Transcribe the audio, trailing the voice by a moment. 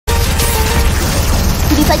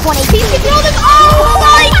like 1 HP. Oh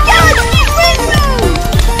my god!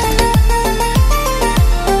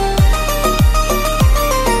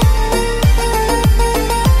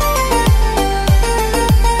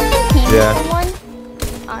 Yeah.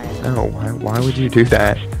 No, why would you do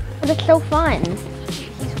that? But it's so fun.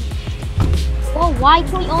 Well, why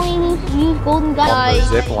can we only use golden guns?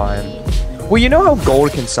 Zip line. Well, you know how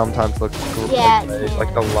gold can sometimes look cool. Yeah.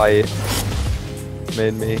 Like the light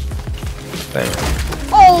made me think.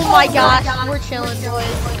 Oh my gosh, we're chilling, boys.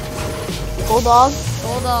 Bulldog.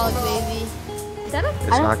 Bulldog, baby. Is that a? It's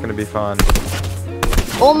not gonna be fun.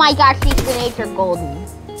 Oh my gosh, these grenades are golden.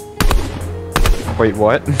 Wait,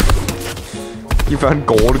 what? You found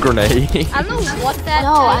gold grenade? I don't know what that.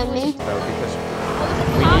 No, I mean. No, because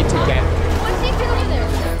we need to get. What's he doing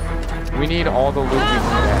there? We need all the loot we can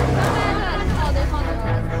get.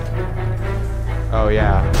 Oh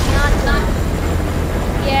yeah.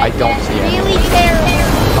 Yeah, I don't see it. Really terrible.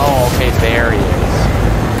 Oh, okay, there he is.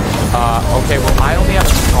 Okay, well I only have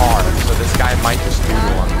a scar, so this guy might just do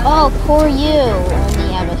one. Oh, poor you.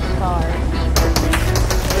 Only have a star.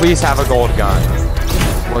 Please have a gold gun.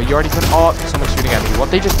 Well, you already put. Oh, someone's shooting at me. What?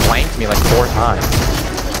 They just blanked me like 4 times.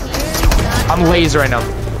 I'm lasering them.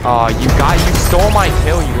 You stole my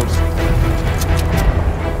kill. You little.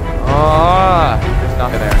 There's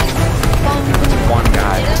nothing there. One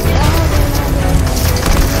guy.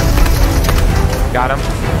 Got him.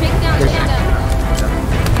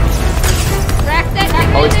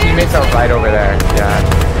 Oh, his teammates are right over there. Yeah.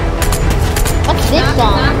 What's this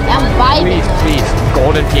song? I'm vibing. Please,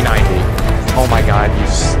 golden P90. Oh my god,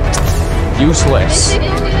 useless.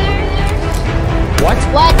 What?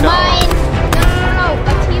 What? No. Mine? No.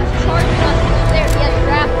 A team's charging us. There, he has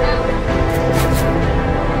draft now.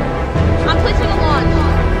 I'm placing a launch.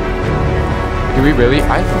 Do we really?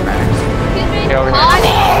 I have max. Excuse me? Okay, over Come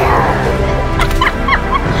here.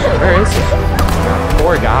 Where is he?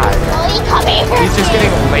 Poor guy. Ollie, come here. He's just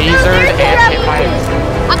getting lasered and hit by.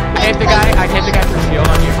 I hit the guy for shield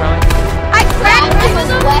on you, Charlie. I cracked him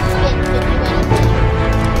with a weapon.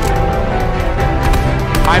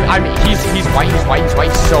 He's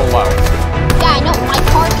white, so low. Yeah, I know, my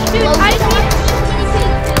car's exploded.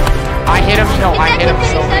 I hit him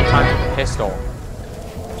so many times with a pistol.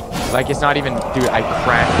 Like, it's not even, dude, I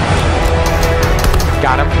cracked.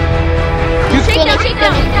 Got him. Shake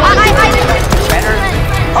down. Better.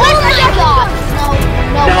 Oh my god!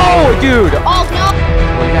 No, dude! Oh no!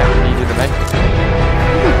 Well, yeah, we needed the medkit.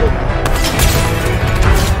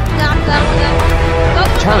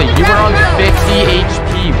 Charlie, you were on 50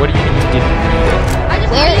 HP. What do you mean you didn't need it?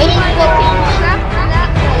 Where is the launch?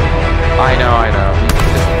 I know.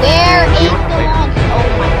 Where is the launch? Oh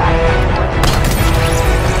my god.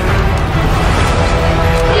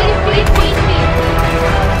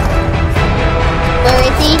 Where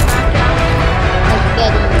is he? Let's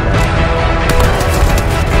get him.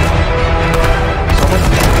 Someone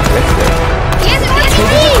ripped it.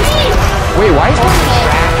 Wait, why is there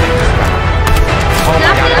Oh my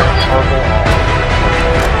god, that's purple.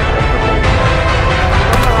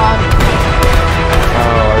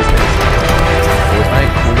 Oh, I was gonna say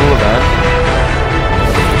Fortnite cool event.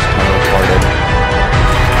 Just kind of retarded.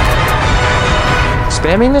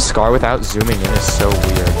 Spamming the scar without zooming in is so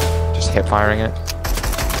weird. Just hip firing it.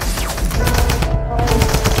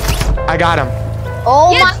 I got him.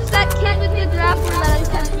 Oh yes, my. that kid with the draft that I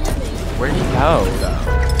kept using. Where'd he go, though?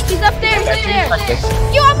 He's up there, Like this.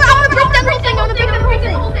 Yo, I'm gonna break that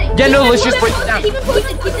whole thing. Yeah, no, let's just break it down. Keep it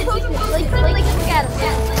posted. Like, look at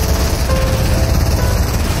him.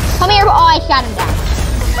 Come here. Oh, I shot him down.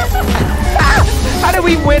 How did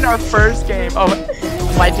we win our first game of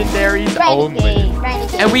legendaries only?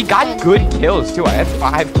 And we got good kills, too. I had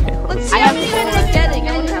 5 kills. Let's see how many we're getting.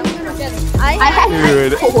 I had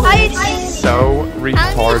Dude, so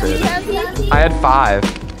retarded. I had 5.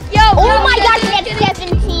 Yo, Oh my gosh, we had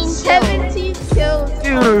 17 kills. 17 kills.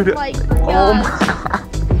 Dude. Oh my Oh god. my.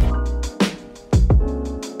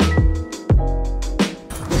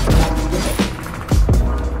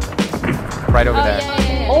 Right over there.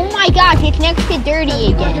 Yeah. Oh my gosh, it's next to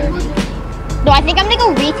Dirty again. No, I think I'm gonna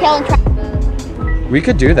go retail and try. We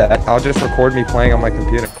could do that. I'll just record me playing on my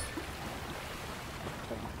computer.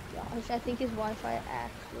 I think his Wi-Fi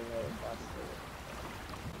actually really busted.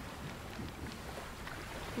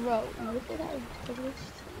 Bro, look at that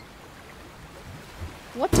glitched.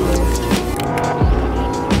 What?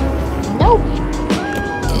 Nope.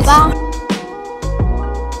 Bye.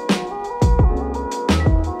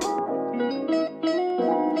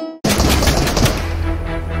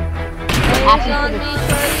 On me,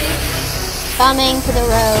 Charlie. Coming to the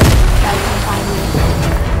road. Try to find you.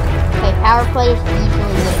 Okay, Power play is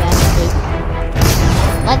easily the best case.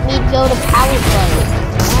 Let me go to power play.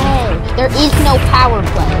 Yes. There is no power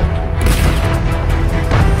play.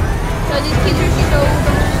 So these kids are so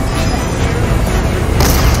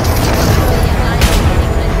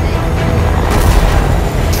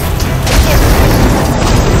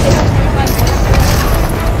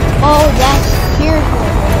Oh, that's here's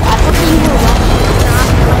where I thought you were rushing.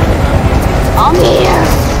 I'm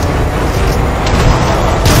here.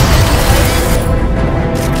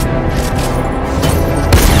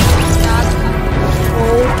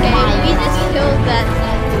 okay, we just killed that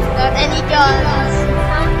thing. Got any guns?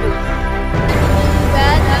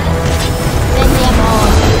 Bad. Then they have all.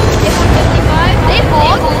 They have 55. They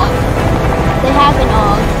have all. They have an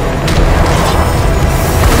all.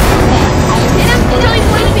 Hit him. He's only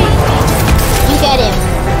 20 feet. You get him.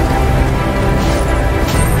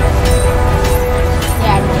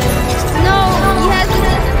 Yeah. No, he has an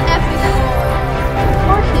F4. Of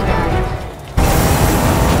course he does.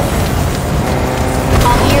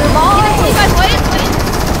 Come here, boy.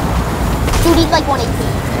 Dude, he's like 118.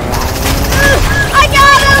 I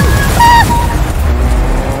got him!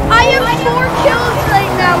 I have 4 kills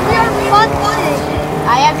right now. We are munching.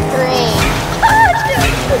 I have 3.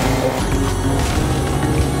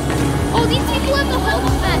 Oh, these people have the whole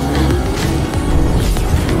match.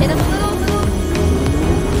 Hit him, little.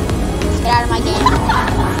 Get out of my game.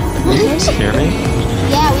 You guys hear me?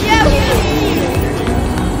 Yeah, we can hear you.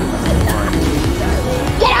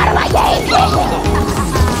 Get out of my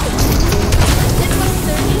game!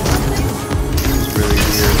 It's really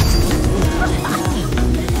weird.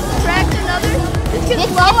 Cracked another. This kid's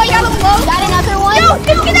This low. I got him low. Got another one? No,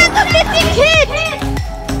 this kid has a 50 kid.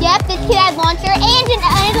 Yep, this kid had launcher and a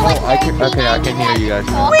Okay, I can hear you guys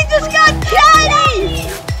now. We just got Caddy.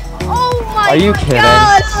 Oh my Are you kidding?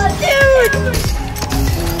 gosh, dude.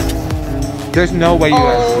 There's no way you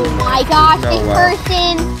guys. Oh my gosh, No this way.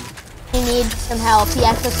 person, he needs some help. He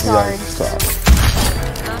has to charge.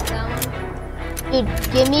 Dude,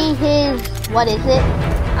 give me his, what is it?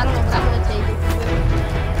 I don't know, but I'm gonna take it.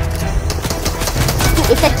 Dude,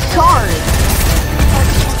 it's a charge.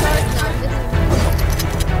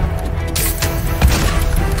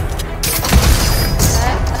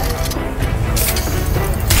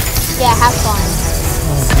 Yeah, have fun.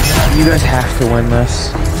 You guys have to win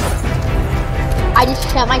this. I just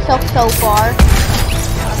sent myself so far.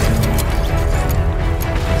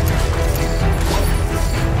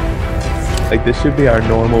 Like, this should be our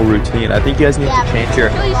normal routine. I think you guys need to change your...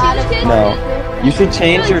 No, you see this kid? No. You should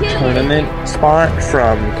change your tournament spot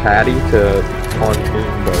from caddy to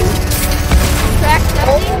pontoon boat. Cracked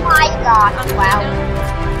Oh everything. my gosh, wow.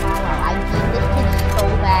 I beat this kid so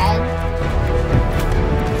bad.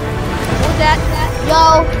 What was that?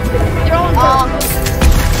 Yo, They're all in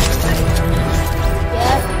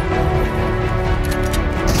yep.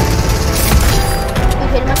 We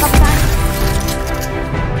hit him a couple times.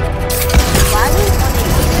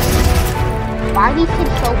 Why are these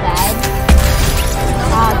kids so bad?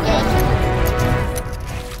 Ah, dang.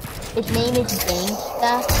 His name is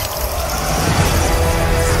Gangsta.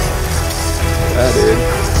 Yeah, dude.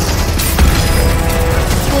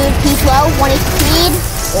 Dude, he's low, 1 speed.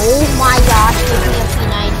 Oh my gosh, gives me a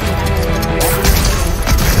P90.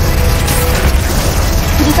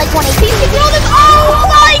 Dude, he's like 118. Oh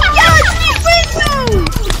my gosh, he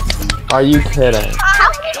wins! Are you kidding?